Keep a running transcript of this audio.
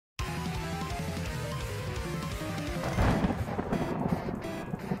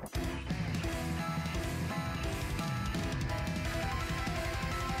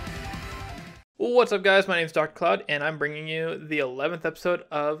What's up, guys? My name is DrCloud, and I'm bringing you the 11th episode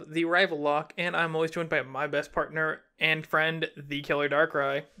of the Rival Lock, and I'm always joined by my best partner and friend, the Killer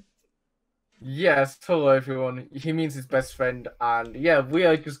Darkrai. Yes, hello everyone. He means his best friend, and yeah, we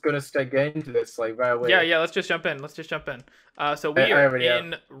are just gonna start getting into this like right away. Yeah, let's just jump in. So we I are already have.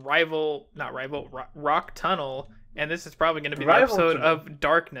 in Rock Tunnel, and this is probably going to be the Rival episode Tunnel. of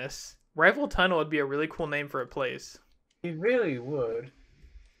Darkness. Rival Tunnel would be a really cool name for a place. He really would.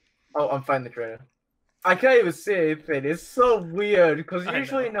 Oh, I'm finding the trainer. I can't even see anything. It's so weird because I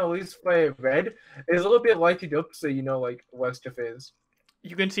usually know. in least play red, it's a little bit lighted up so you know like where stuff is.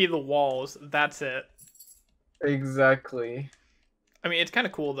 You can see the walls. That's it. Exactly. I mean, it's kind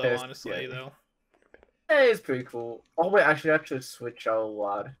of cool, though, Yes, honestly, yeah. though. Yeah, it's pretty cool. Oh wait, I should actually switch out a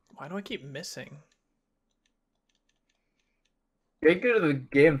lot. Why do I keep missing? Get good at the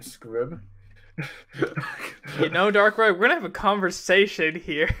game, Scrib. You know, Darkrai, we're going to have a conversation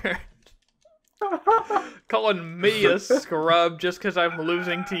here. Calling me a scrub just because I'm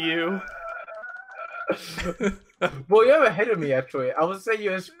losing to you. Well, you're ahead of me, actually. I was saying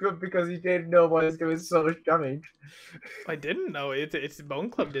you're a scrub because you didn't know why it's doing so much damage. I didn't know it's Bone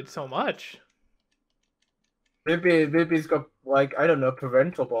Club did so much. Maybe it's got, like, I don't know,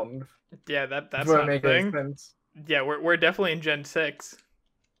 parental bond. Yeah, that's Doesn't not a make any thing. sense. Yeah, we're definitely in Gen 6.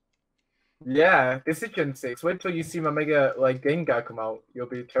 Yeah, this is Gen 6. Wait till you see my Mega, like, Gengar come out. You'll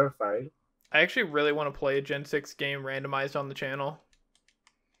be terrified. I actually really want to play a Gen 6 game randomized on the channel.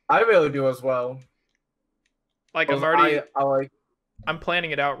 I really do as well. Like, I like... I'm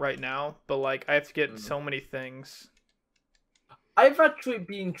planning it out right now, but, like, I have to get so many things. I've actually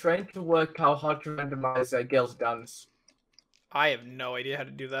been trying to work out how to randomize Gale's dance. I have no idea how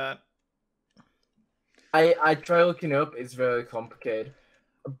to do that. I try looking up. It's very complicated.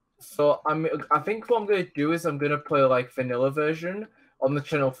 So I think what I'm gonna do is I'm gonna play like vanilla version on the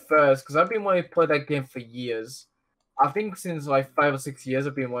channel first because I've been wanting to play that game for years. I think since like 5 or 6 years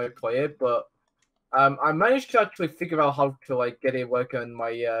I've been wanting to play it, but I managed to actually figure out how to like get it working on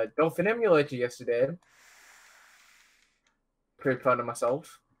my Dolphin emulator yesterday. Pretty proud of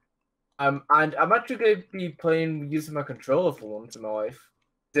myself. And I'm actually gonna be playing using my controller for once in my life.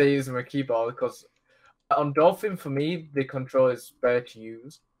 Instead of using my keyboard because on Dolphin for me the controller is better to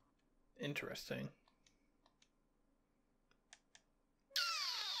use. Interesting.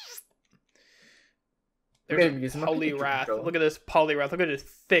 There's Poliwrath. Look at this Poliwrath. Look at his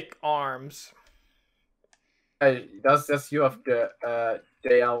thick arms. Hey, that's you after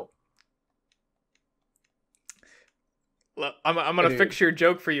day out. Look, I'm gonna fix your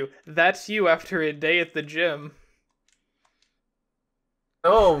joke for you. That's you after a day at the gym.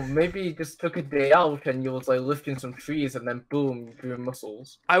 Oh, maybe you just took a day out and you was like lifting some trees and then boom, you grew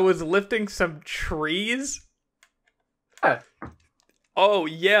muscles. I was lifting some trees? Yeah. Oh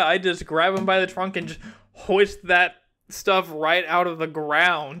yeah, I just grab him by the trunk and just hoist that stuff right out of the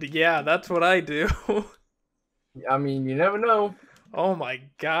ground. Yeah, that's what I do. I mean, you never know. Oh my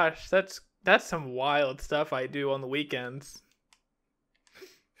gosh, that's some wild stuff I do on the weekends.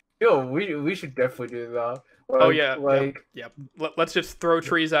 Yo, we should definitely do that. Oh yeah, yep. Let's just throw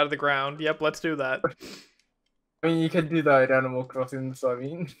trees out of the ground. Yep, let's do that. I mean, you can do that at Animal Crossing, so I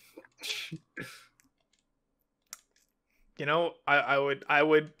mean... You know, I would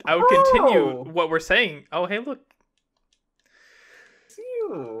continue what we're saying. Oh, hey, look. It's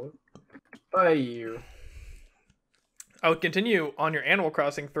you. By you. I would continue on your Animal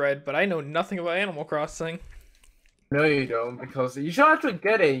Crossing thread, but I know nothing about Animal Crossing. No, you don't, because you should actually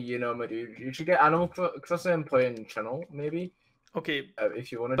get it, you know, my dude. You should get Animal Crossing and play in channel, maybe. Okay,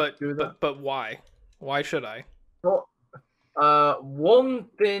 if you want to do that. But why? Why should I? Well, one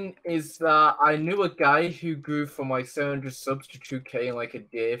thing is that I knew a guy who grew from like 700 subs to 2K in like a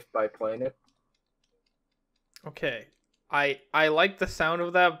day by playing it. Okay, I like the sound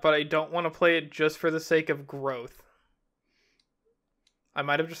of that, but I don't want to play it just for the sake of growth. I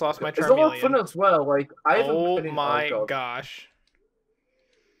might have just lost my Charmeleon. It's a lot of fun as well. Like I haven't oh my gosh.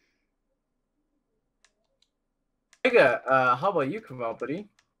 Mega, how about you come out, buddy?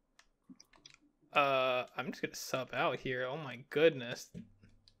 I'm just gonna sub out here. Oh my goodness.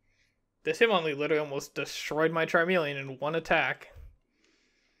 This Hitmonlee literally almost destroyed my Charmeleon in one attack.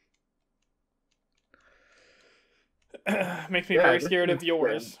 Makes me very scared of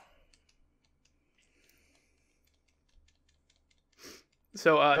yours.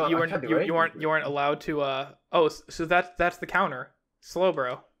 So you weren't allowed to oh, so that's the counter. Slow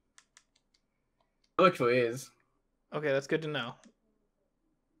bro. It literally is. Okay, that's good to know.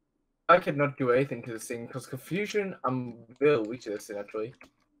 I cannot do anything to this thing because confusion. I'm really weak to this thing actually.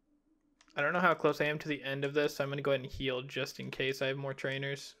 I don't know how close I am to the end of this, so I'm gonna go ahead and heal just in case I have more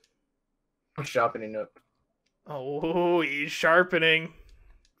trainers. I'm sharpening up. Oh, he's sharpening.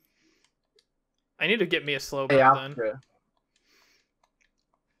 I need to get me a slow I bow have then. to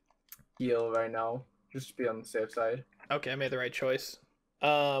heal right now, just to be on the safe side. Okay, I made the right choice.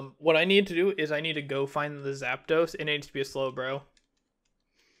 What I need to do is I need to go find the Zapdos. It needs to be a slow bro.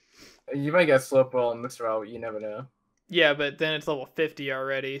 You might get slow ball on this route. You never know. Yeah, but then it's level 50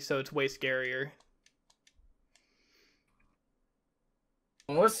 already, so it's way scarier.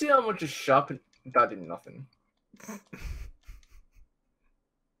 Let's see how much is sharpen. That did nothing.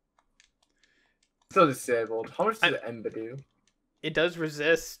 Still disabled. How much does Ember do? It does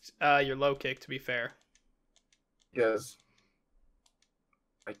resist your low kick, to be fair. Yes.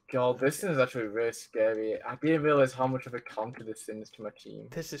 My god, this thing is actually really scary. I didn't realize how much of a counter this thing is to my team.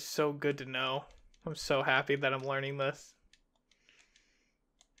 This is so good to know. I'm so happy that I'm learning this.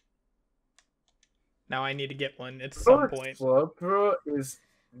 Now I need to get one at some point. Slow bro is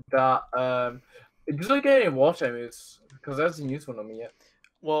that it doesn't get any water moves because I hasn't used one on me yet.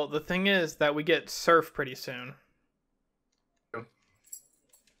 Well, the thing is that we get Surf pretty soon.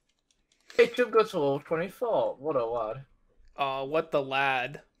 It should go to level 24. What a lad. What the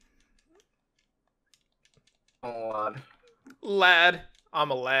lad? Oh lad. Lad.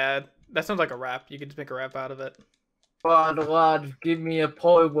 I'm a lad. That sounds like a rap. You could just make a rap out of it. Lad, give me a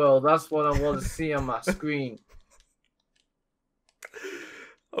pole world. That's what I want to see on my screen.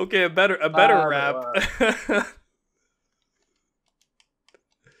 Okay, a better rap.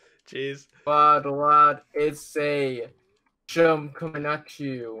 Jeez. Lad, it's a chum coming at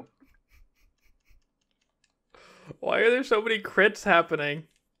you. Why are there so many crits happening?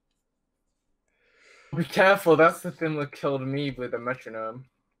 Be careful, that's the thing that killed me with the metronome.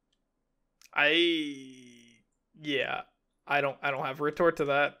 Yeah. I don't have a retort to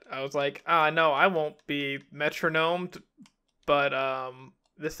that. I was like, no, I won't be metronomed, but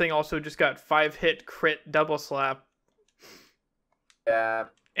this thing also just got 5-hit crit double slap. Yeah.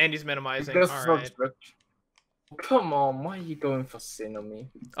 And he's minimizing. Alright. Come on, why are you going for sin on me?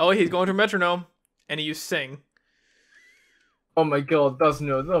 Oh, he's going for metronome. And he used sing. Oh my god, there's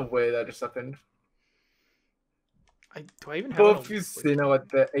no way that just happened. Do I even have both use Sinnoh at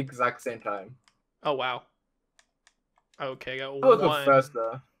the exact same time? Oh wow. Okay, got I'll one. go first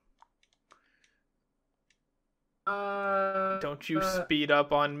though. Don't you speed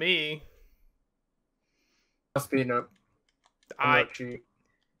up on me. I'll speed up.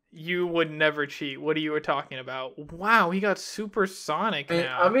 You would never cheat. What are you talking about? Wow, he got supersonic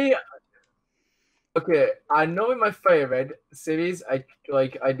now. I mean, okay, I know in my Fire Red series, I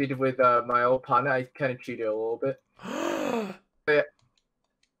did with my old partner, I kind of cheated a little bit. Yeah.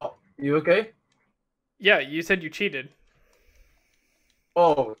 Oh, you okay? Yeah, you said you cheated.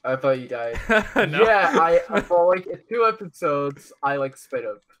 Oh, I thought you died. No. Yeah, for like 2 episodes, I sped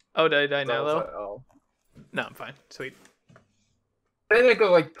up. Oh, did I die now though? Oh. No, I'm fine. Sweet. Then I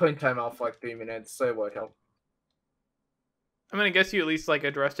got put in time out for 3 minutes, so it worked out. I mean, I guess you at least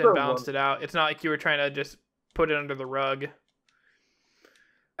addressed it and balanced it out. It's not like you were trying to just put it under the rug.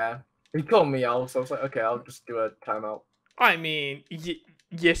 Yeah. He called me out, so I was like, okay, I'll just do a timeout. I mean,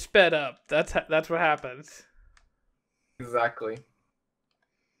 you sped up. That's what happens. Exactly.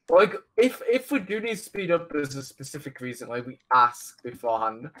 If we do need to speed up, there's a specific reason. We ask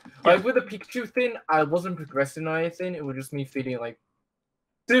beforehand. Yeah. With the Pikachu thing, I wasn't progressing or anything. It was just me feeding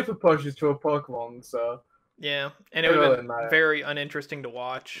super pushes to a Pokemon. So yeah, and it would have been very uninteresting to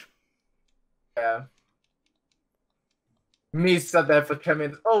watch. Yeah. Me sat there for 10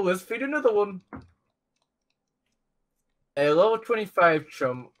 minutes. Oh, let's feed another one. A level 25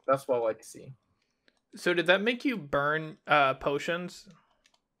 chum. That's what I like to see. So did that make you burn potions?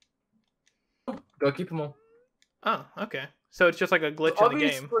 Go keep them all. Oh, okay. So it's just like a glitch in the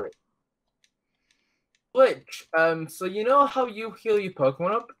game. Glitch. So you know how you heal your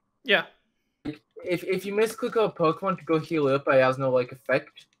Pokemon up? Yeah. If you misclick on a Pokemon to go heal up, it has no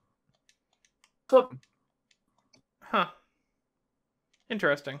effect. So, huh.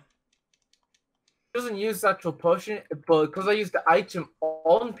 Interesting. It doesn't use the actual potion, but because I use the item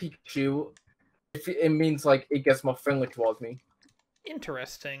on Pikachu, it means it gets more friendly towards me.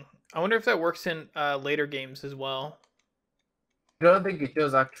 Interesting. I wonder if that works in later games as well. I don't think it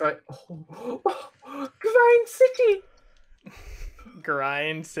does. I've tried. Oh, Grind City!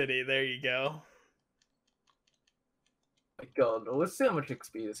 Grind City, there you go. My god, let's see how much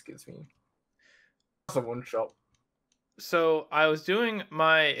XP this gives me. That's a one-shot. So, I was doing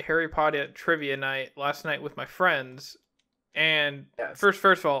my Harry Potter trivia night last night with my friends, and yes. first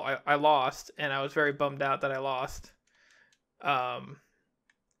of all, I lost, and I was very bummed out that I lost. There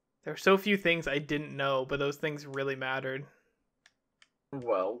were so few things I didn't know, but those things really mattered.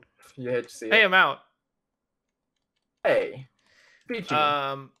 Well, you hate to see Hey, it. I'm out. Hey,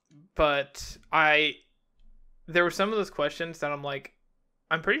 speaking. But there were some of those questions that I'm like,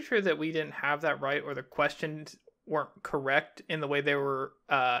 I'm pretty sure that we didn't have that right, or the questions weren't correct in the way they were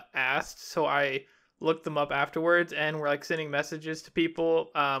asked. So I looked them up afterwards, and we're like sending messages to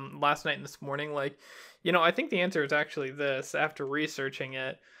people last night and this morning, like, I think the answer is actually this after researching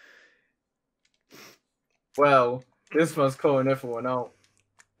it. Well, this one's calling everyone out.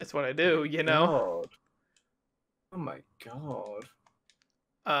 It's what I do, God. Oh my god.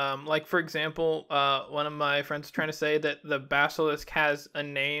 Like for example, one of my friends was trying to say that the basilisk has a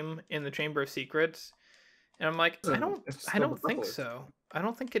name in the Chamber of Secrets, and I'm like, I don't think so. I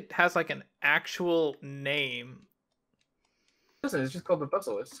don't think it has like an actual name. Listen, it's just called the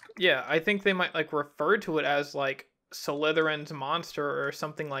basilisk. Yeah, I think they might like refer to it as like Slytherin's monster or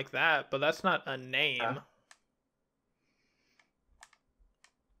something like that, but that's not a name. Yeah.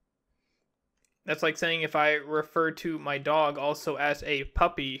 That's like saying if I refer to my dog also as a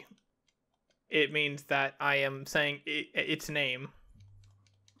puppy, it means that I am saying its name.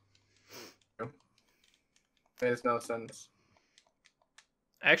 Makes no sense.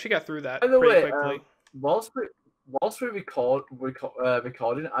 I actually got through that pretty quickly. Whilst we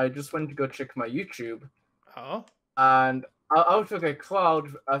recording, I just went to go check my YouTube. Oh. And I took a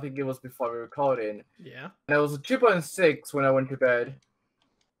cloud. I think it was before we were recording. Yeah. And it was a 2.6 when I went to bed.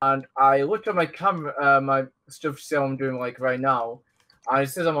 And I looked at my camera, my stuff to see how I'm doing like right now, and it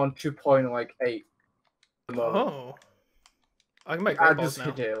says I'm on 2.8. Oh. I can make I just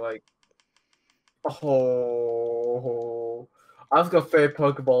hit it like. Oh, I've got 3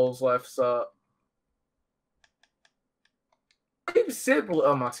 Pokeballs left, so. I can disable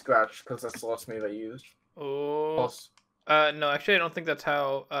on my scratch because that's the last move I used. Oh. No, actually, I don't think that's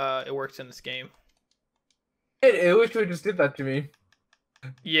how it works in this game. It literally just did that to me.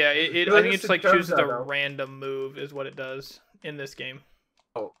 Yeah, I think it just like chooses a random move is what it does in this game.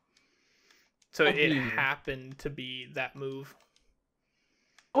 Oh. So it happened to be that move.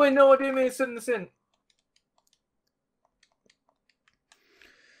 Oh, wait, no, I didn't mean to send this in.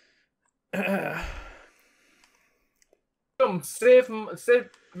 Come, save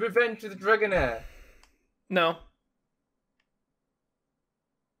Revenge of the Dragonair. No.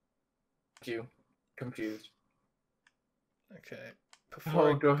 You confused. Okay.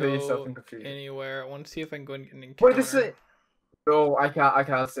 Before go yourself in confusion. Anywhere, I want to see if I can go and get an encounter. Wait, this is. No, I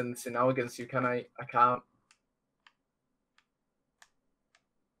can't send this in now against you, can I? I can't.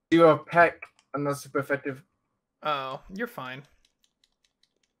 You're a peck, and that's super effective. Oh, you're fine.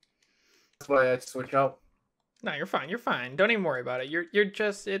 That's why I had to switch out. No, you're fine. You're fine. Don't even worry about it. You're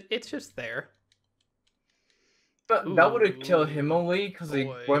just it's just there. But that would have killed him only because he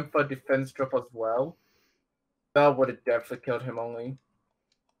went for a defense drop as well. That would have definitely killed him only.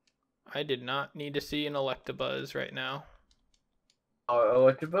 I did not need to see an Electabuzz right now. Oh,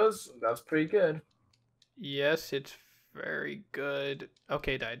 Electabuzz? That's pretty good. Yes, it's very good.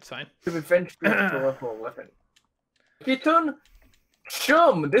 Okay, died. Fine. Revenge to level 11. Keaton?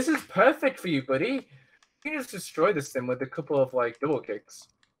 Chum, this is perfect for you, buddy. You can just destroy this thing with a couple of, like, double kicks.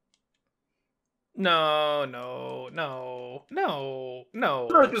 No.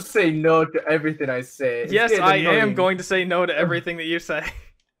 Don't just say no to everything I say. Yes, I am going to say no to everything that you say.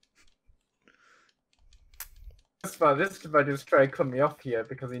 This guy just try to cut me off here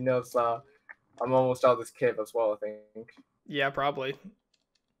because he knows I'm almost out of this cave as well, I think. Yeah, probably.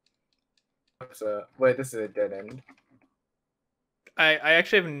 So, wait, this is a dead end. I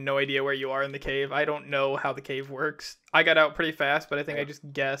actually have no idea where you are in the cave. I don't know how the cave works. I got out pretty fast, but I think I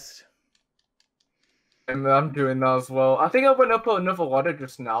just guessed. And I'm doing that as well. I think I went up another ladder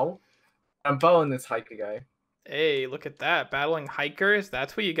just now. I'm battling this hiker guy. Hey, look at that. Battling hikers?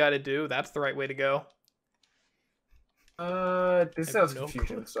 That's what you gotta do. That's the right way to go. This sounds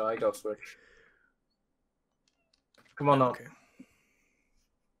confusion, so I gotta switch. Come on up.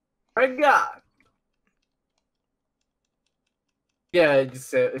 My God! Yeah, it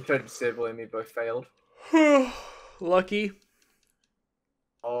tried disabling me, but failed. Lucky.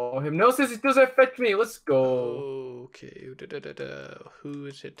 Oh, hypnosis, it doesn't affect me. Let's go. Okay. Who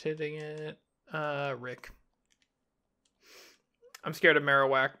is it hitting it? Rick. I'm scared of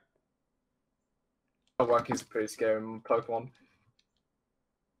Marowak. Marowak is a pretty scary Pokemon.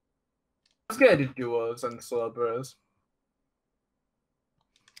 I'm scared of Duos and Slowbros.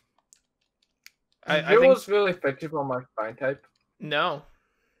 Duos really effective on my Fine type? No.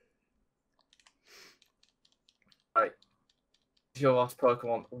 Alright. Your last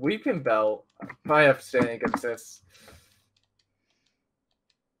Pokemon. Weeping Bell. I have to say against this.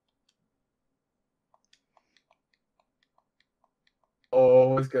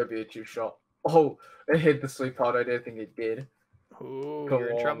 Oh, it's gonna be a two-shot. Oh, it hit the sleep pod. I didn't think it did. Ooh, Come you're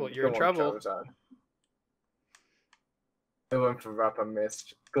in on, trouble. You're in come on, trouble. Charizard. I went for wrap and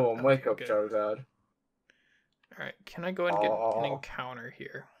missed. Go on, wake Okay, up, good. Charizard. All right, can I go and get an encounter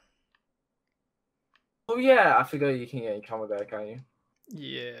here? Oh yeah, I forgot you can get encounter there, can you?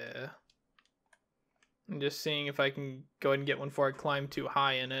 Yeah. I'm just seeing if I can go ahead and get one before I climb too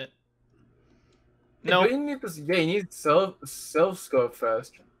high in it. No. Nope. You need this. Yeah, you need self scope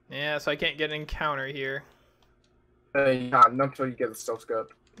first. Yeah, so I can't get an encounter here. Yeah, not until you get the self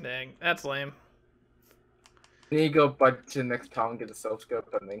scope. Dang, that's lame. You need to go back to the next town, get the self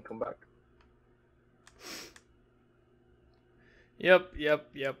scope, and then come back. Yep.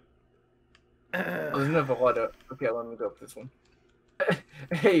 There's another ladder. Okay, let me go up this one.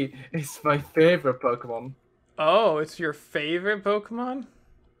 Hey, it's my favorite Pokemon. Oh, it's your favorite Pokemon?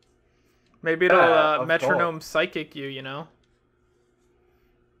 Maybe it'll Yeah, metronome psychic you, you know?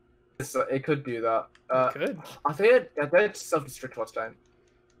 It could do that. It could. I think I did self-destruct last time.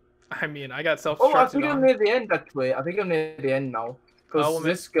 I mean, I got Oh, I self-destructed think I'm on. near the end, actually. I think I'm near the end now. Because Oh, well,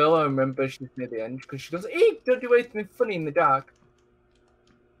 this girl, I remember she's near the end. Because she goes, hey, don't do anything funny in the dark.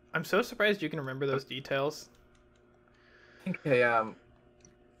 I'm so surprised you can remember those details. I think I am.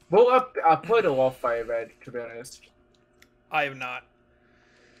 Well, I played a lot of Fire Red, to be honest. I have not.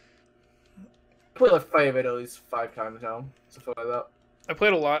 I played like Fire Red at least 5 times now. Something like that. I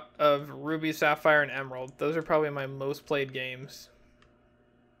played a lot of Ruby, Sapphire, and Emerald. Those are probably my most played games.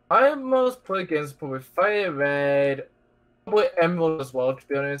 I most played games probably Fire Red, probably Emerald as well, to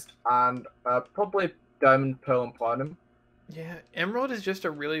be honest, and probably Diamond, Pearl, and Platinum. Yeah, Emerald is just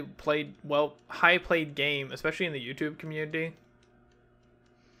a really high played game, especially in the YouTube community.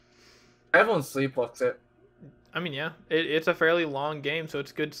 Everyone sleepwalks it. I mean, yeah, it's a fairly long game, so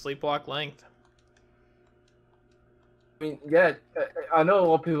it's good sleepwalk length. I mean, yeah, I know a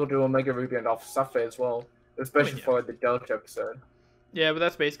lot of people do Omega Ruby and Alpha Sapphire as well, especially for the Delta episode. Yeah, but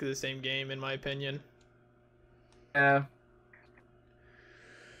that's basically the same game, in my opinion. Yeah.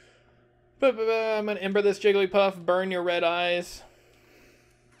 I'm gonna ember this Jigglypuff, burn your red eyes.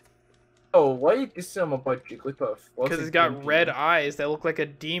 Oh, why are you dissing about Jigglypuff? Because it's got red eyes that look like a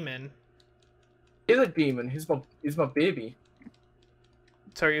demon. He's a demon. He's my baby.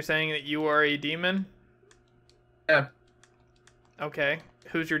 So you're saying that you are a demon? Yeah. Okay.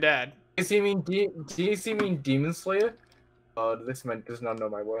 Who's your dad? Do you see me in Demon Slayer? Oh, this man does not know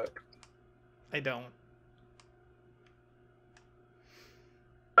my work. I don't.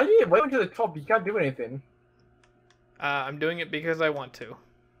 I need way to the top. You can't do anything. I'm doing it because I want to.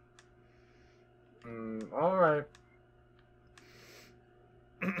 Alright.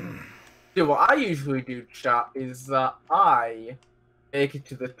 Yeah, what I usually do, chat, is that I make it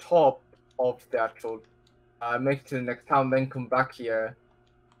to the top of the actual... make it to the next town, then come back here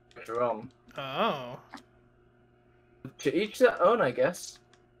later on. Oh. To each their own, I guess.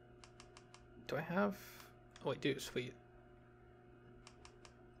 Do I have... Oh, I do. Sweet.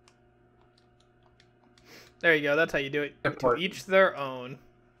 There you go. That's how you do it. To each their own.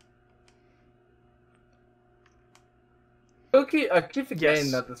 Okay, I keep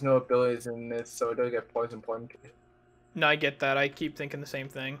forgetting that there's no abilities in this, so I don't get poison pointed. No, I get that. I keep thinking the same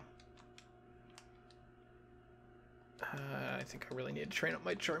thing. I think I really need to train up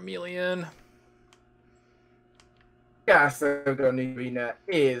my Charmeleon. Yes, the arena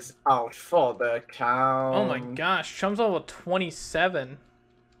is out for the count. Oh my gosh, Chum's level 27.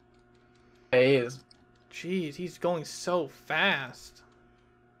 He is. Jeez, he's going so fast.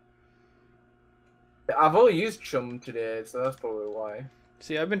 I've only used Chum today, so that's probably why.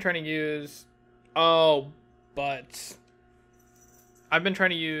 See, I've been trying to use... Oh, but... I've been trying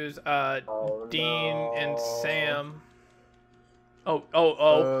to use Dean and Sam.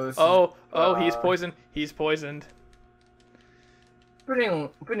 Oh, he's poisoned. He's poisoned. Pretty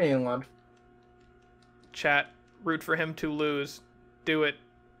lad. Chat, root for him to lose. Do it.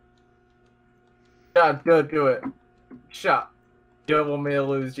 Yeah, do it. Shut. You don't want me to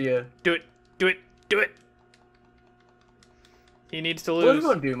lose, do you? Do it. Do it. Do it. He needs to What lose.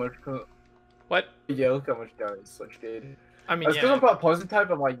 does do much? What? Yeah, look how much damage Sludge did. I mean, yeah. About poison type,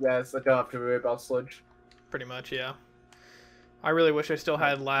 I'm like, yes, I don't have to worry about Sludge. Pretty much, yeah. I really wish I still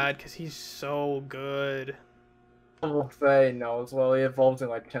had Lad, because he's so good. Level 30 now as well, he evolves in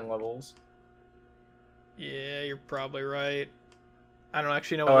like 10 levels. Yeah, you're probably right. I don't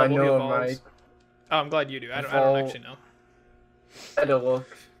actually know what level he evolves. Right. Oh, I'm glad you do. I don't actually know. I don't look.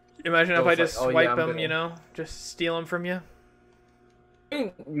 Imagine if I just swipe him, you know? Just steal him from you. I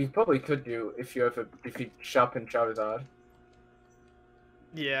mean, you probably could do if you sharpen Charizard.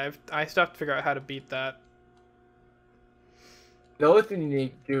 Yeah, I still have to figure out how to beat that. The only thing you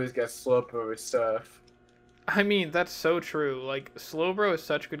need to do is get Slurper with Surf. I mean, that's so true. Like, Slowbro is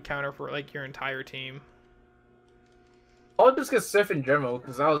such a good counter for, like, your entire team. I'll just get Surf in general,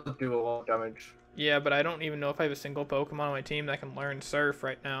 because that'll do a lot of damage. Yeah, but I don't even know if I have a single Pokemon on my team that can learn Surf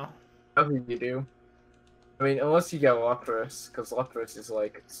right now. I think you do. I mean, unless you get Lapras, because Lapras is,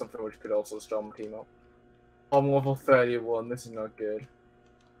 like, something which could also storm team up. I'm level 31, this is not good.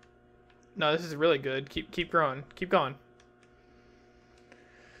 No, this is really good. Keep growing. Keep going.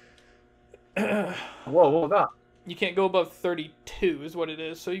 Whoa, what was that? You can't go above 32 is what it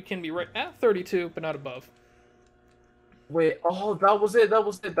is, so you can be right at 32, but not above. Wait, oh, that was it.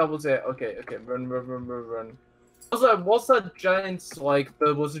 Okay, run. I was like, what's that giant, like,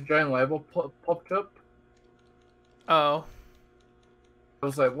 there was a giant label popped up? Oh. I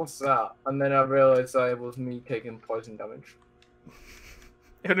was like, what's that? And then I realized that it was me taking poison damage.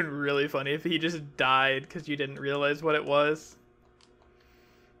 It would have been really funny if he just died because you didn't realize what it was.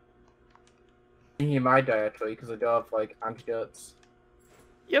 He might die, actually, because I do have, like, antidotes.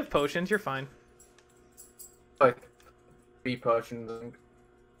 You have potions, you're fine. Like, 3 potions, I think.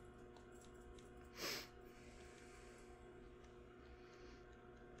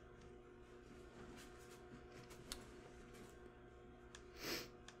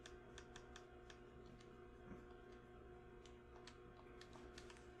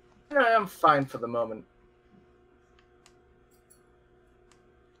 I am fine for the moment.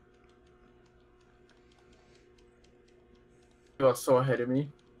 You are so ahead of me.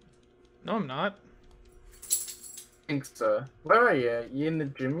 No, I'm not. I think so. Where are you? You in the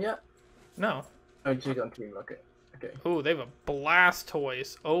gym yet? No. Oh, you take on team. Okay. Okay. Oh, they have a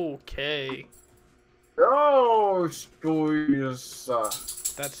Blastoise. Okay. Oh, stories.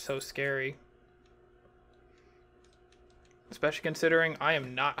 That's so scary. Especially considering I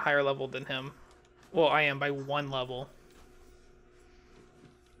am not higher level than him. Well, I am by 1 level.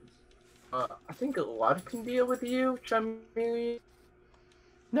 I think a lot can deal with you, which I mean...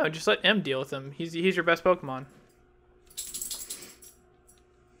 No, just let M deal with him. He's your best Pokemon.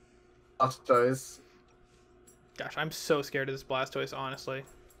 Blastoise. Gosh, I'm so scared of this Blastoise, honestly.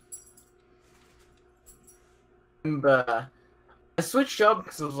 And, I switched up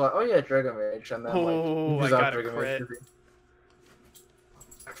because I was like, oh yeah, Dragon Rage, and then I got a crit.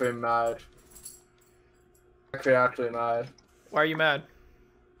 Actually mad. Actually mad. Why are you mad?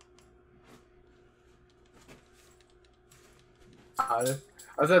 I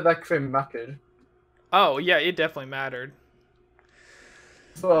said that crit mattered. Oh, yeah, it definitely mattered.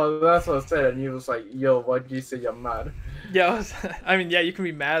 So that's what I said, and he was like, yo, why did you say you're mad? Yeah, I mean, yeah, you can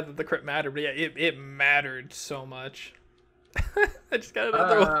be mad that the crit mattered, but yeah, it mattered so much. I just got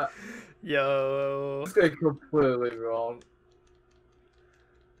another one. Yo. This going completely wrong.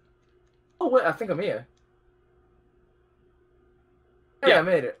 Oh, wait, I think I'm here. Hey, Yeah, I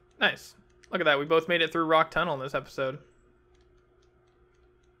made it. Nice. Look at that. We both made it through Rock Tunnel in this episode.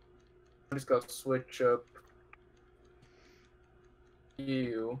 I just got to switch up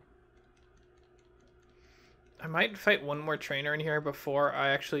you. I might fight one more trainer in here before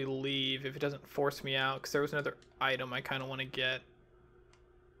I actually leave if it doesn't force me out, because there was another item I kind of want to get.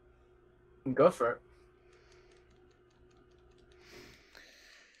 Go for it.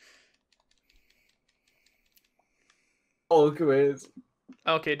 Oh, look who it is.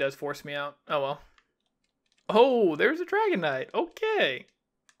 Okay, it does force me out. Oh well. Oh, there's a Dragonite. Okay.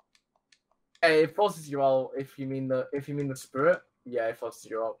 Hey, it forces you out if you mean the spirit. Yeah, it forces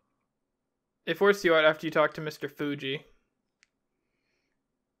you out. It forced you out after you talked to Mr. Fuji.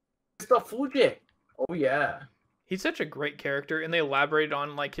 Mr. Fuji. Oh yeah. He's such a great character, and they elaborated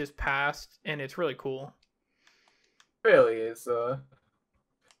on like his past, and it's really cool. Really is.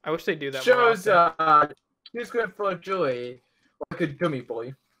 I wish they do that more Shows often. he's going for Julie like a dummy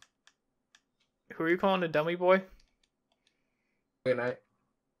boy. Who are you calling a dummy boy? Good night.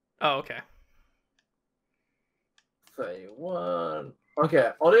 Oh, okay. 31.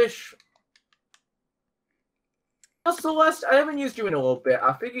 Okay, Oddish. Celeste, I haven't used you in a little bit.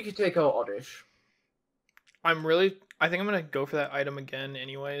 I think you could take out Oddish. I think I'm gonna go for that item again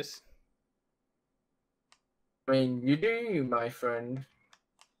anyways. I mean, you do, my friend.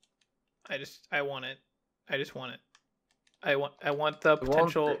 I want it. I just want it. I want the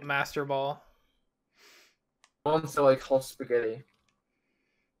potential Master Ball. I want to like hot spaghetti.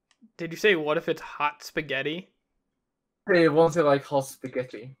 Did you say what if it's hot spaghetti? They want to like hot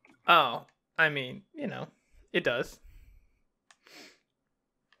spaghetti. Oh, I mean, you know, it does.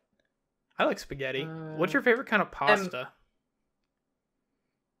 I like spaghetti. What's your favorite kind of pasta?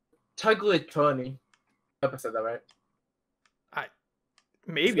 Tagliatelle. I hope I said that right.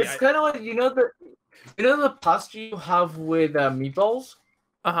 Maybe It's kind of like the pasta you have with meatballs.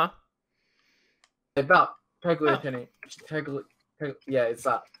 Uh-huh. About Oh. Peggle, yeah, it's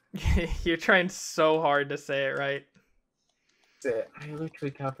that. You're trying so hard to say it right. That's it. I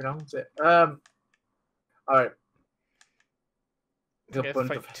literally can't pronounce it. All right. I think I have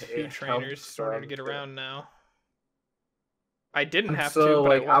to fight 2 trainers in order to get around now. I didn't have to,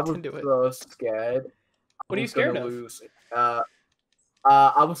 but I walked into it. I was so scared. What are you scared of? Lose. I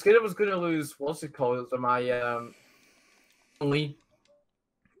was scared I was gonna lose. What's it called? My only.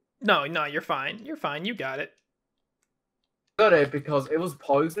 No, you're fine. You're fine. You got it. Got it because it was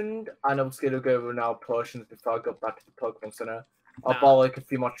poisoned, and I was scared to go run out of potions before I got back to the Pokemon Center. I bought like a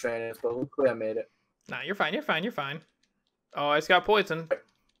few more trainers, but luckily I made it. Nah, you're fine. You're fine. You're fine. Oh, I just got poisoned.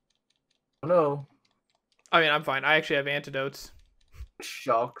 Oh no. I mean, I'm fine. I actually have antidotes.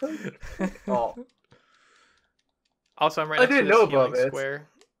 Chocolate? Oh. Also, I'm right next to this healing square.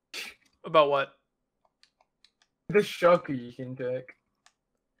 About what? The shocker you can take.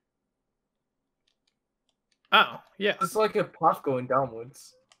 Oh, yeah. It's like a path going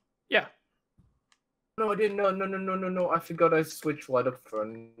downwards. Yeah. No, I didn't. No. I forgot I switched light up for.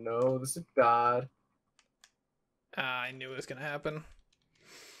 No, this is bad. I knew it was gonna happen.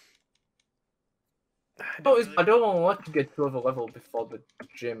 I don't want to get to other level before the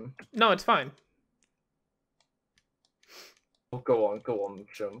gym. No, it's fine. Oh, go on,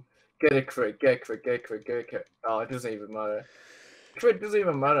 gym. Get a crit. Oh, it doesn't even matter. Crit doesn't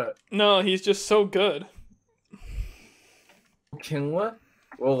even matter. No, he's just so good. Kingler?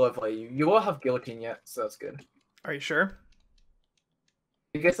 We'll level you. You won't have guillotine yet, so that's good. Are you sure?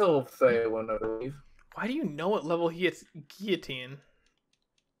 He gets a level 31, I believe. Why do you know what level he gets guillotine?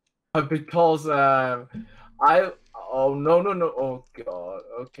 Because oh no. Oh god.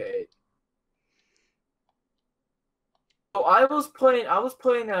 Okay. So I was playing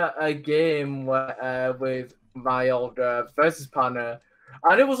a game with my old versus partner,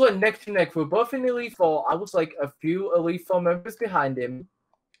 and it was like neck to neck. We were both in Elite Four. I was like a few Elite Four members behind him.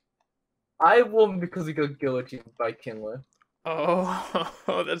 I won because he got guillotined by Kindler. Oh,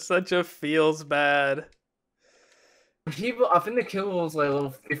 that's such a feels bad. I think the Kindler was like level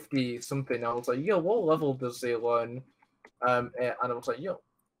 50 something. I was like, yo, what level does he learn? And I was like, yo.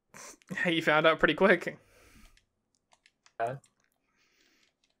 Hey, you found out pretty quick. Yeah.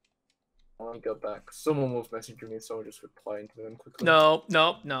 Let me go back. Someone was messaging me, so I'll just replying to them quickly. No.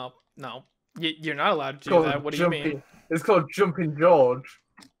 You're not allowed to do that. What do you mean? It's called Jumping George.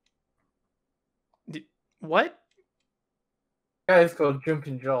 What? Yeah, it's called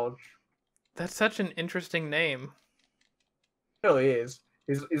Jumping George. That's such an interesting name. It really is.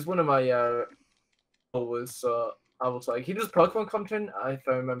 He's one of my followers, so I was like, he does Pokemon content, if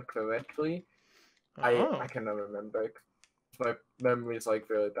I remember correctly. Oh. I cannot remember. My memory is like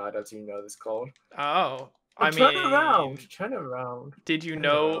really bad, as you know this called. Oh. Turn around. Did you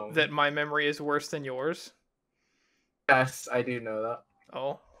know that my memory is worse than yours? Yes, I do know that.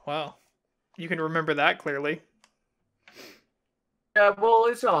 Oh, wow. You can remember that clearly. Yeah, well,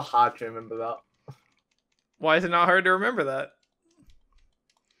 it's not hard to remember that. Why is it not hard to remember that?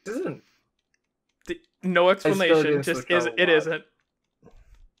 It isn't. No explanation, just it isn't.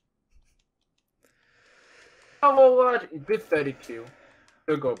 Oh, well, what? Bit 32.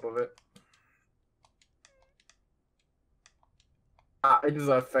 He'll go above it. It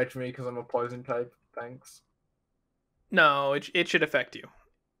doesn't affect me because I'm a poison type. Thanks. No, it should affect you.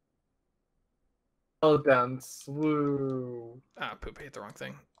 Oh, dance. Woo. Ah, poop, I hit the wrong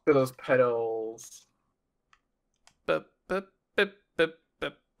thing. Look at those petals.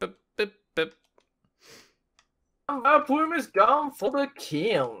 Our plume is gone for the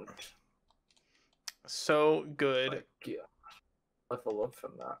count. So good. Oh, yeah. Level up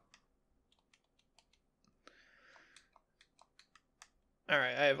from that.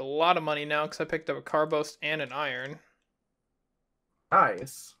 Alright, I have a lot of money now because I picked up a Carbos and an Iron.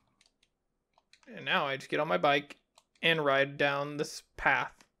 Nice. And now I just get on my bike and ride down this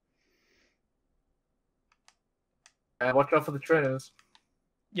path. And watch out for the trainers.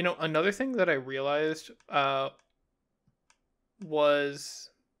 You know, another thing that I realized was...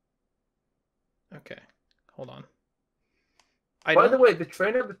 Okay, hold on. By the way, the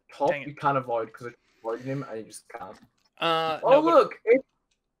trainer at the top you can't avoid because it's avoiding him and you just can't. No, look! It's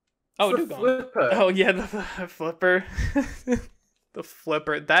the flipper. Oh yeah, the flipper. The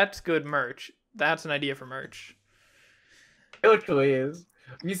flipper. That's good merch. That's an idea for merch. It literally is.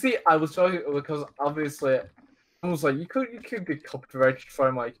 You see, I was talking because obviously I was like, you could get copyrighted for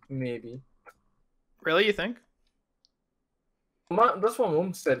him, like maybe. Really, you think? That's what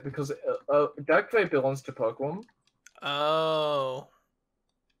Mom said because Darkrai belongs to Pokemon. Oh.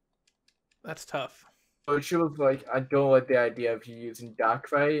 That's tough. So she was like, I don't like the idea of you using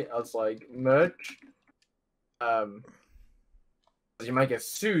Darkrai as like merch. You might get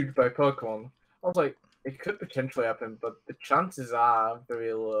sued by Pokemon. I was like, it could potentially happen, but the chances are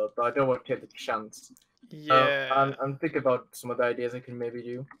very low. But I don't want to take the chance. Yeah. I'm thinking about some of the ideas I can maybe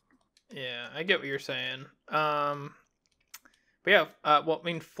do. Yeah, I get what you're saying. But yeah, well, I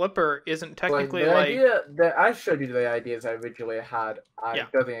mean, Flipper isn't technically the like idea that I showed you the ideas I originally had. I yeah,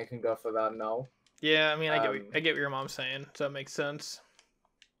 don't think I can go for that now. yeah. I mean, I get what your mom's saying, so that makes sense.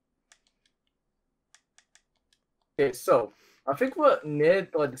 Okay, so I think we're near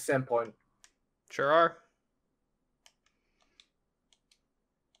like the same point. Sure are.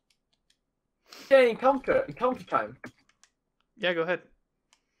 Yeah, encounter time. Yeah, go ahead.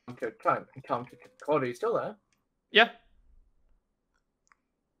 Encounter. Claudia, you still there? Yeah.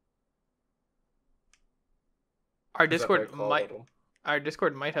 Our Is that very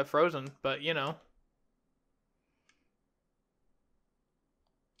Discord might have frozen, but you know.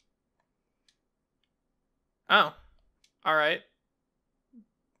 Oh, all right.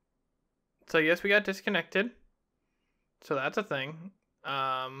 So yes, we got disconnected. So that's a thing.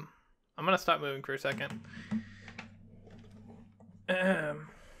 I'm gonna stop moving for a second.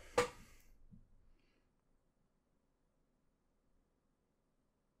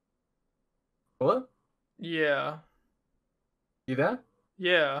 What? Yeah. You there?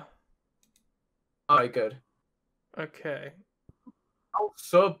 Yeah. Alright, good. Okay. Oh,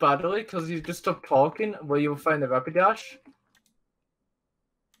 so badly because you just stopped talking where you will find the Rapidash.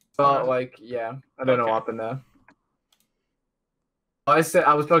 But like, yeah, I don't know what happened there. I said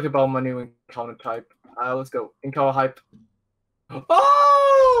I was talking about my new encounter type. Let's go. Encounter hype.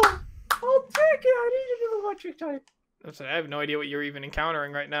 Oh! I'll take it. I need a new electric type. I have no idea what you're even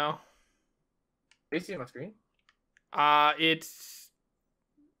encountering right now. Do you see my screen? It's.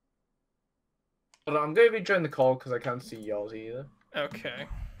 Hold on, I'm going to be joining the call because I can't see yours either. Okay.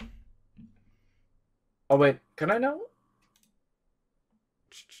 Oh, wait. Can I now?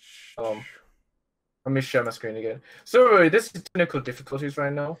 Let me share my screen again. So, this is technical difficulties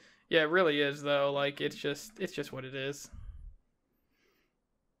right now. Yeah, it really is, though. Like, it's just what it is.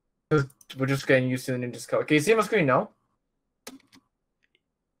 We're just getting used to the Ninja's call. Can you see my screen now?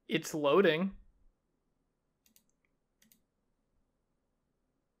 It's loading.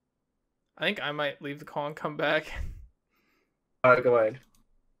 I think I might leave the call and come back. Alright, go ahead.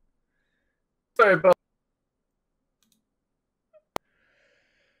 Sorry, but...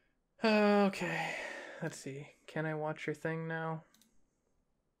 Okay. Let's see. Can I watch your thing now?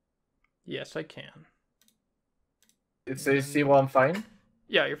 Yes, I can. So you see why I'm fighting?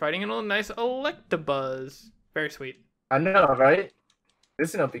 Yeah, you're fighting a little nice Electabuzz. Very sweet. I know, right?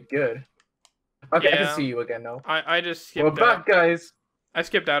 This is gonna be good. Okay, yeah. I can see you again now. I just skipped We're back, guys. I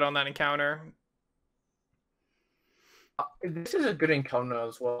skipped out on that encounter. This is a good encounter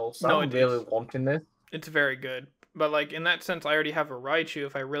as well, so No, I'm really wanting this. It's very good. But, like, in that sense, I already have a Raichu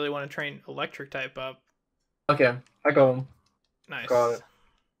if I really want to train Electric type up. Okay, I got him. Nice. Got it.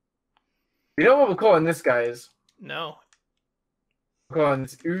 You know what we're calling this, guys? No. We're calling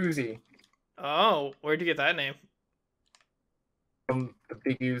this Uzi. Oh, where'd you get that name? From the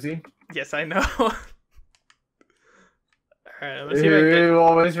big Uzi. Yes, I know. Alright, let's see if I can... Who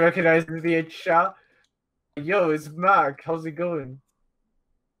always recognizes the chat? Yo, it's Mac. How's it going?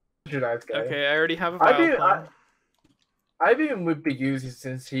 Nice guy. Okay, I already have a file. I've been with Big Uzi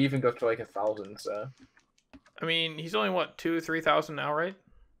since he even got to like 1,000, so. I mean, he's only what, 2,000-3,000 now, right?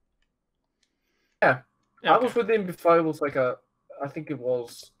 Yeah. Okay. I was with him before it was like I think it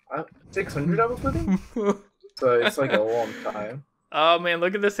was 600 I was with him. So it's like a long time. Oh man,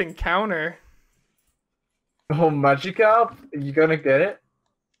 look at this encounter. Oh, Magikarp? Are you gonna get it?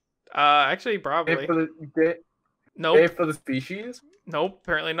 Actually, probably. Nope. For the species? Nope,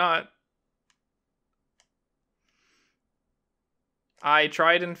 apparently not. I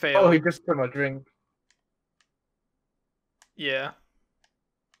tried and failed. Oh, he just took my drink. Yeah.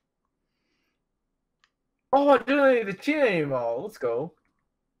 Oh, I don't need the cheat anymore. Let's go.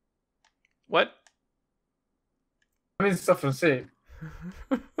 What? I mean, stuff from C.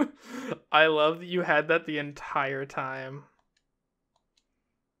 I love that you had that the entire time.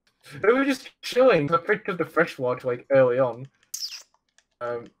 We were just chilling. I picked up the freshwater like early on.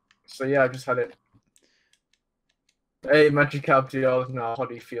 So yeah, I just had it. Hey, Magikarp, do you know how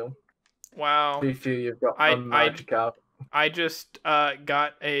do you feel? Wow. How do you feel you've got a Magikarp? I just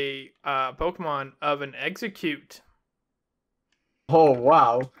got a Pokemon of an Execute. Oh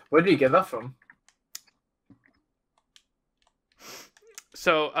wow! Where did you get that from?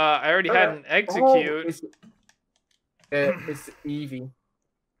 So I already had an Execute. It's Eevee.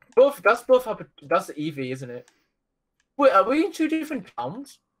 That's Eevee, isn't it? Wait, are we in two different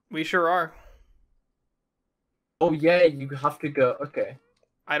towns? We sure are. Oh yeah, you have to go. Okay.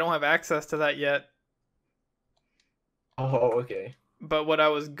 I don't have access to that yet. Oh, okay. But what I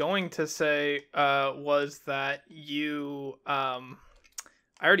was going to say was that I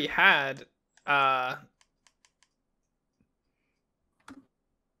already had um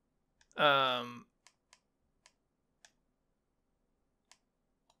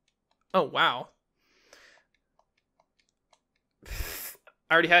oh wow.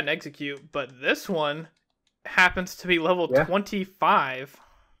 I already had an execute, but this one happens to be level 25.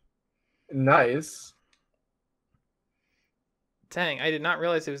 Nice. Dang, I did not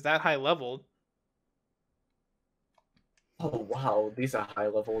realize it was that high leveled. Oh wow, these are high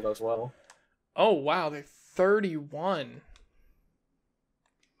leveled as well. Oh wow, they're 31.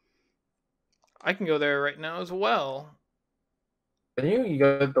 I can go there right now as well. Can you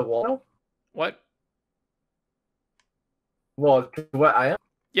go to the wall? What? Well, to where I am?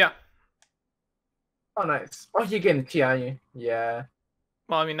 Yeah. Oh, nice. Oh, you're getting T, aren't you? Yeah.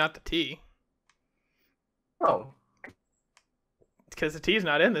 Well, I mean, not the T. Oh. Because the T's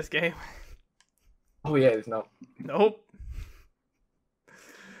not in this game. Oh, yeah, it's not. Nope.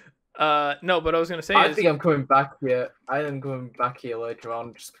 No, but I was gonna say I think I'm coming back here. I am going back here later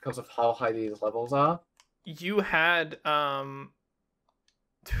on just because of how high these levels are. You had gosh,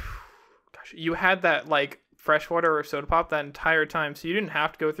 you had that like freshwater or soda pop that entire time, so you didn't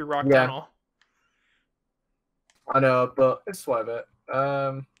have to go through Rock Tunnel. I know, but it's whatever.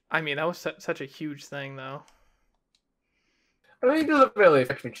 I mean, that was such a huge thing, though. I mean, it doesn't really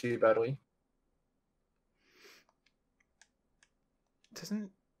affect me too badly. Doesn't.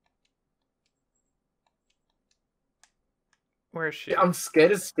 Where is she? I'm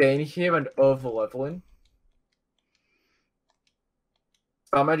scared of staying here and over leveling.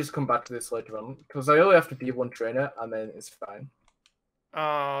 So I might just come back to this later on because I only have to be one trainer and then it's fine.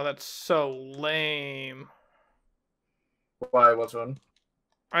 Oh, that's so lame. Why was one?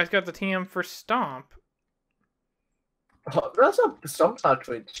 I just got the TM for Stomp. Oh, that's not Stomp's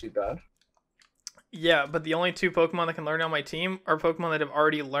actually too bad. Yeah, but the only two Pokemon that can learn on my team are Pokemon that have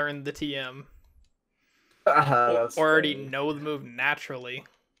already learned the TM. Or already know the move naturally.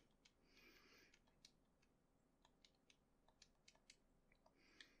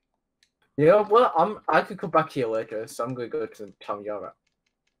 Yeah, well, I could come back here later, so I'm gonna go to Tamiya.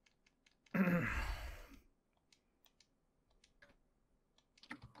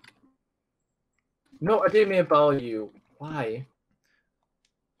 No, I didn't mean about you. Why?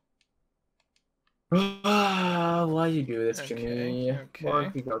 Why you do this to me?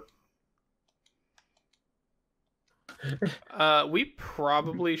 Okay. We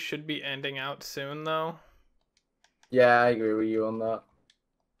probably should be ending out soon, though. Yeah, I agree with you on that.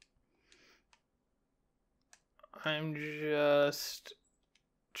 I'm just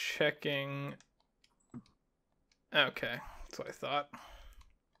checking. Okay, that's what I thought.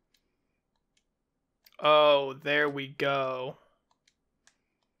 Oh, there we go.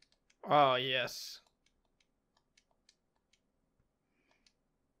 Oh, yes.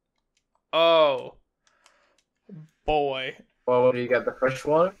 Oh, boy. Well, did you get the fresh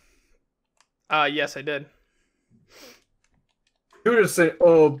water? Yes, I did. You were just saying,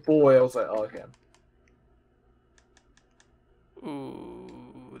 oh boy. I was like, oh, okay.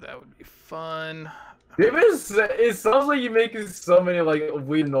 Ooh, that would be fun. It sounds like you're making so many like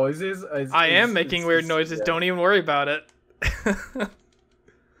weird noises. I am making weird noises. Yeah. Don't even worry about it. Dang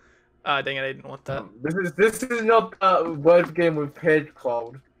it! I didn't want that. This is not a word game with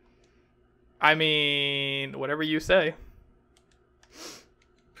DrCloud. I mean, whatever you say.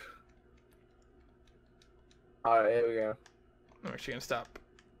 All right, here we go. Or is she gonna stop?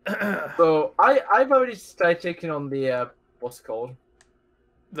 So I've already started taking on the what's it called?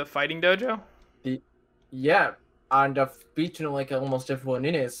 The fighting dojo. Yeah, and I've beaten like almost everyone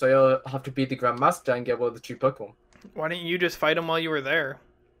in it, so you'll have to beat the Grandmaster and get one of the two Pokemon. Why didn't you just fight him while you were there?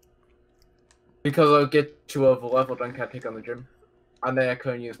 Because I'll get too overleveled and can't take on the gym. And then I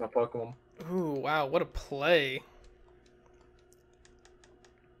couldn't use my Pokemon. Ooh, wow, what a play.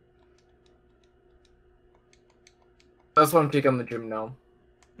 That's why I'm taking on the gym now.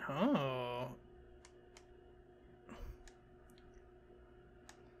 Oh.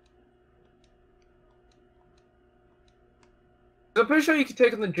 I'm pretty sure you can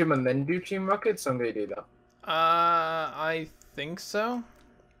take on the gym and then do Team Rocket, so I'm gonna do that. I think so.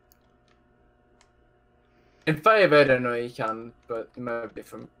 In 5, I don't know you can, but it might be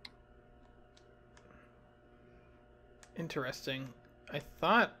different. Interesting. I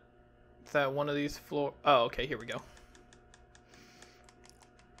thought that one of these floor. Oh, okay, here we go.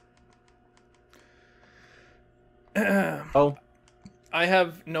 Oh, I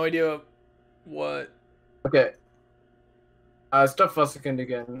have no idea what. okay. Stop for a second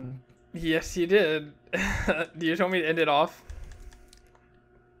again. Yes, you did. You told me to end it off.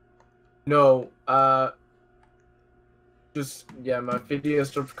 No, just, yeah, my video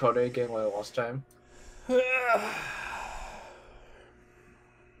stopped recording again like last time. So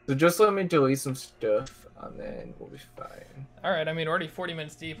just let me delete some stuff, and then we'll be fine. Alright, I mean, we're already 40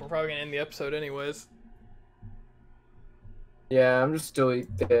 minutes deep. We're probably gonna end the episode anyways. Yeah, I'm just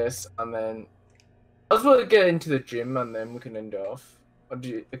delete this, and then I was about to get into the gym, and then we can end off. Or do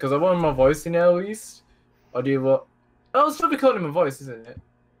you, because I want my voice in there at least. Or do you what? Oh, it's still recording my voice, isn't it?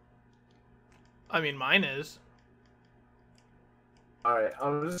 I mean, mine is. Alright,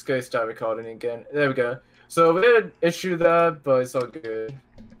 I'm just gonna start recording again. There we go. So we had an issue there, but it's all good.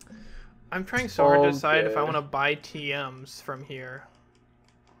 I'm trying so hard to All decide if I good. want to buy TMs from here.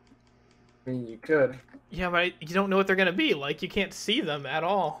 I mean, you could. Yeah, but you don't know what they're gonna be. Like, you can't see them at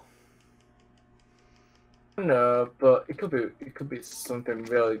all. No, but it could be something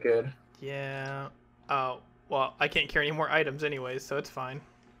really good. Yeah. Oh, well, I can't carry any more items anyways, so it's fine.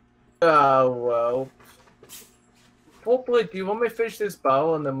 Oh well. Hopefully, do you want me to finish this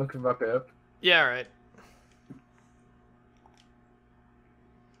battle and then we can wrap it up? Yeah, alright.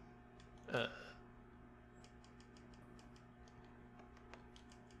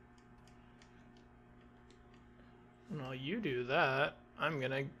 While you do that, I'm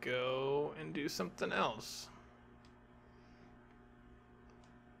gonna go and do something else.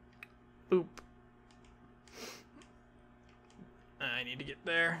 Boop. I need to get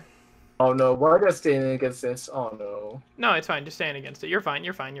there. Oh no, why are they standing against this? Oh no. No, it's fine. Just stand against it. You're fine.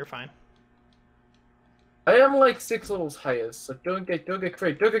 You're fine. You're fine. I am like 6 levels higher, so don't get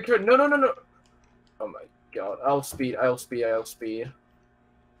crit. Don't get crit. No, no, no, no. Oh my god. I'll speed.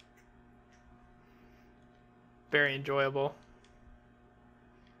 Very enjoyable.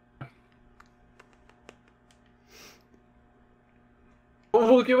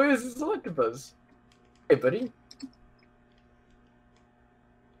 Oh, okay, wait, this is Electabuzz. Hey, buddy.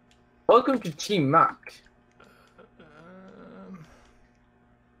 Welcome to Team Mac.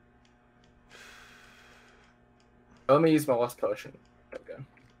 Let me use my last potion. Okay.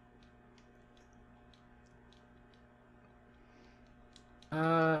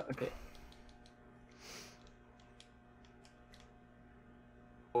 Okay.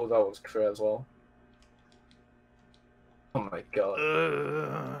 Oh, that was crit as well. Oh my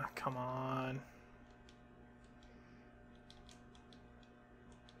god. Come on.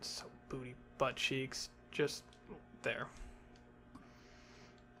 So booty butt cheeks. Just there.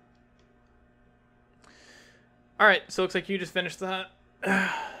 Alright, so it looks like you just finished that.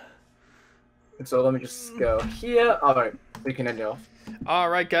 So let me just go here. Alright, we can end it off.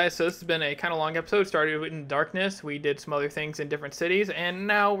 Alright guys, so this has been a kind of long episode. Started in darkness, we did some other things in different cities, and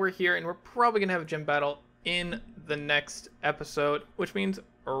now we're here and we're probably going to have a gym battle in the next episode, which means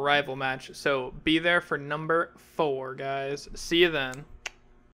a rival match. So be there for number 4, guys. See you then.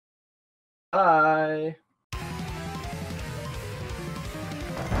 Bye.